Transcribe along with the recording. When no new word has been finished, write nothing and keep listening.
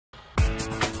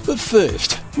But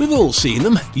first, we've all seen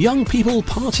them, young people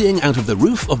partying out of the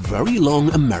roof of very long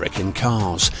American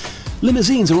cars.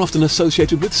 Limousines are often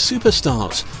associated with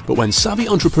superstars, but when savvy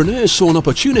entrepreneurs saw an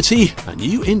opportunity, a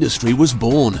new industry was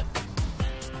born.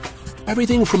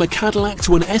 Everything from a Cadillac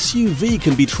to an SUV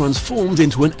can be transformed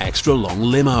into an extra-long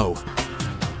limo.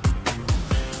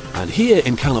 And here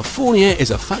in California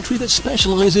is a factory that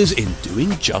specializes in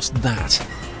doing just that.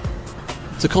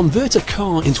 To convert a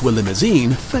car into a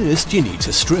limousine, first you need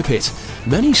to strip it.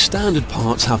 Many standard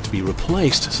parts have to be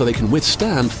replaced so they can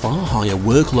withstand far higher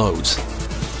workloads.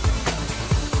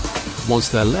 Once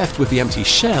they're left with the empty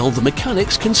shell, the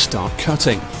mechanics can start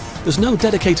cutting. There's no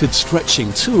dedicated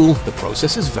stretching tool, the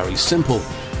process is very simple.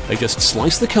 They just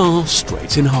slice the car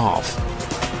straight in half.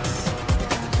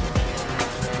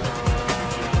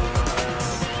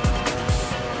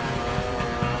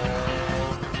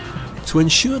 To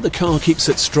ensure the car keeps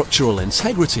its structural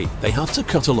integrity, they have to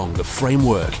cut along the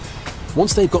framework.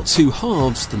 Once they've got two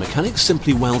halves, the mechanics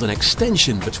simply weld an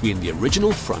extension between the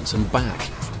original front and back.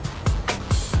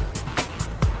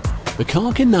 The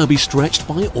car can now be stretched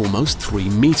by almost 3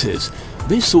 meters.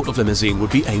 This sort of limousine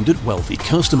would be aimed at wealthy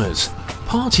customers.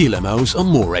 Party limos are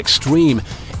more extreme.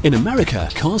 In America,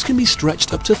 cars can be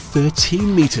stretched up to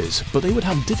 13 meters, but they would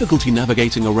have difficulty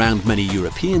navigating around many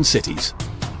European cities.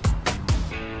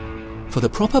 For the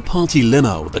proper party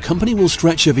limo, the company will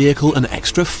stretch a vehicle an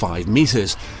extra 5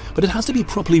 meters, but it has to be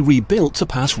properly rebuilt to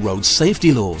pass road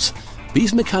safety laws.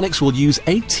 These mechanics will use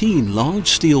 18 large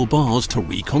steel bars to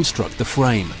reconstruct the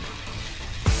frame.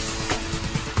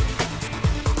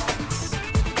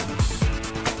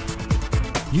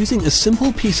 Using a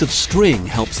simple piece of string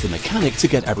helps the mechanic to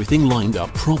get everything lined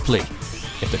up properly.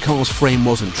 If the car's frame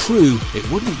wasn't true,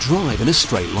 it wouldn't drive in a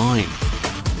straight line.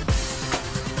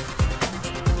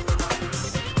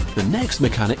 The next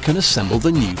mechanic can assemble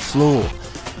the new floor.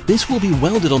 This will be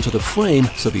welded onto the frame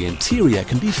so the interior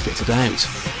can be fitted out.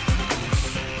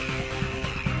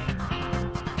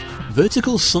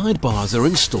 Vertical sidebars are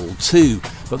installed too,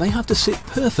 but they have to sit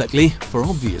perfectly for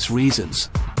obvious reasons.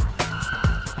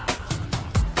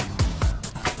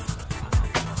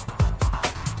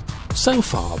 So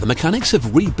far, the mechanics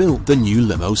have rebuilt the new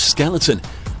limo skeleton.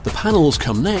 The panels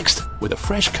come next with a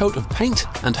fresh coat of paint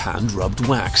and hand-rubbed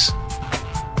wax.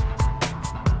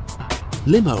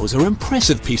 Limos are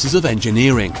impressive pieces of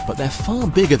engineering, but they're far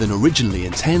bigger than originally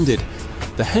intended.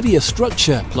 The heavier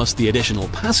structure plus the additional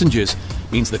passengers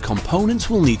means the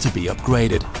components will need to be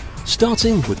upgraded,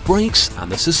 starting with brakes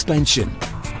and the suspension.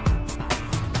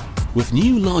 With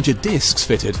new larger discs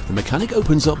fitted, the mechanic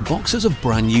opens up boxes of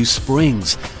brand new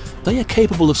springs. They are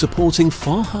capable of supporting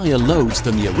far higher loads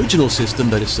than the original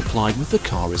system that is supplied with the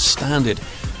car as standard.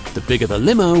 The bigger the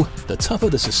limo, the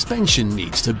tougher the suspension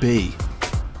needs to be.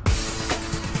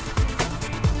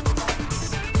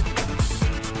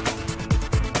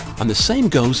 And the same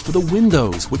goes for the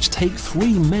windows, which take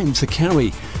 3 men to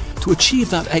carry. To achieve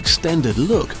that extended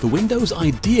look, the windows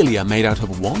ideally are made out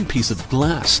of one piece of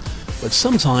glass, but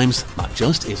sometimes that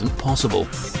just isn't possible.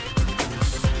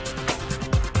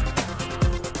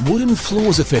 Wooden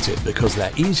floors are fitted because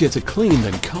they're easier to clean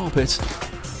than carpet.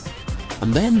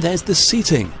 And then there's the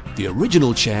seating. The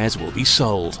original chairs will be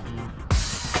sold.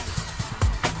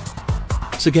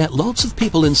 To get lots of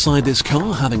people inside this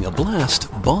car having a blast,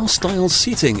 bar-style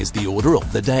seating is the order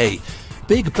of the day.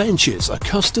 Big benches are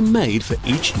custom made for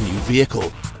each new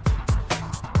vehicle.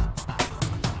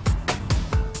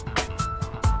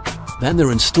 Then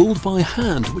they're installed by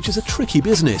hand, which is a tricky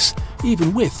business,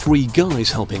 even with 3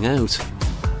 guys helping out.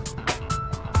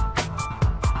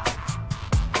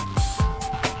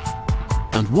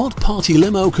 And what party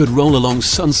limo could roll along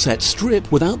Sunset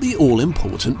Strip without the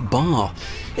all-important bar?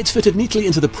 It's fitted neatly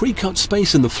into the pre-cut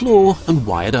space in the floor and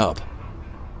wired up.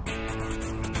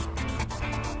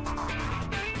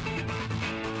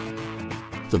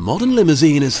 The modern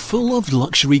limousine is full of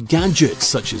luxury gadgets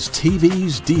such as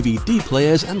TVs, DVD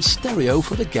players and stereo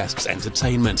for the guests'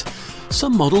 entertainment.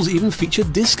 Some models even feature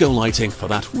disco lighting for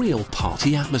that real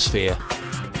party atmosphere.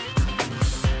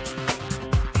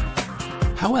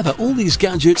 However, all these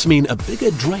gadgets mean a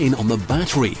bigger drain on the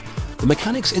battery. The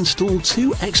mechanics install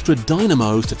 2 extra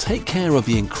dynamos to take care of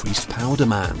the increased power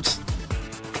demand.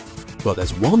 But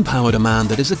there's one power demand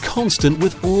that is a constant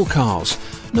with all cars.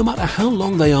 No matter how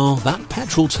long they are, that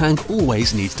petrol tank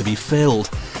always needs to be filled.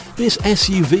 This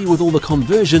SUV with all the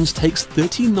conversions takes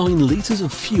 39 litres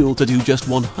of fuel to do just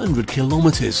 100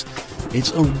 kilometers.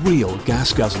 It's a real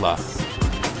gas guzzler.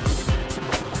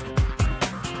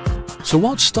 So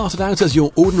what started out as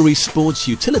your ordinary sports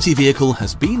utility vehicle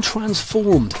has been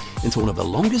transformed into one of the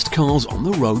longest cars on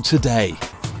the road today.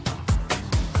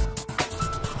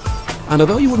 And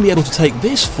although you wouldn't be able to take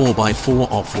this 4x4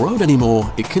 off-road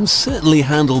anymore, it can certainly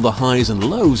handle the highs and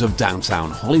lows of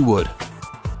downtown Hollywood.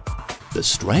 The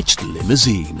stretched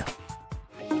limousine.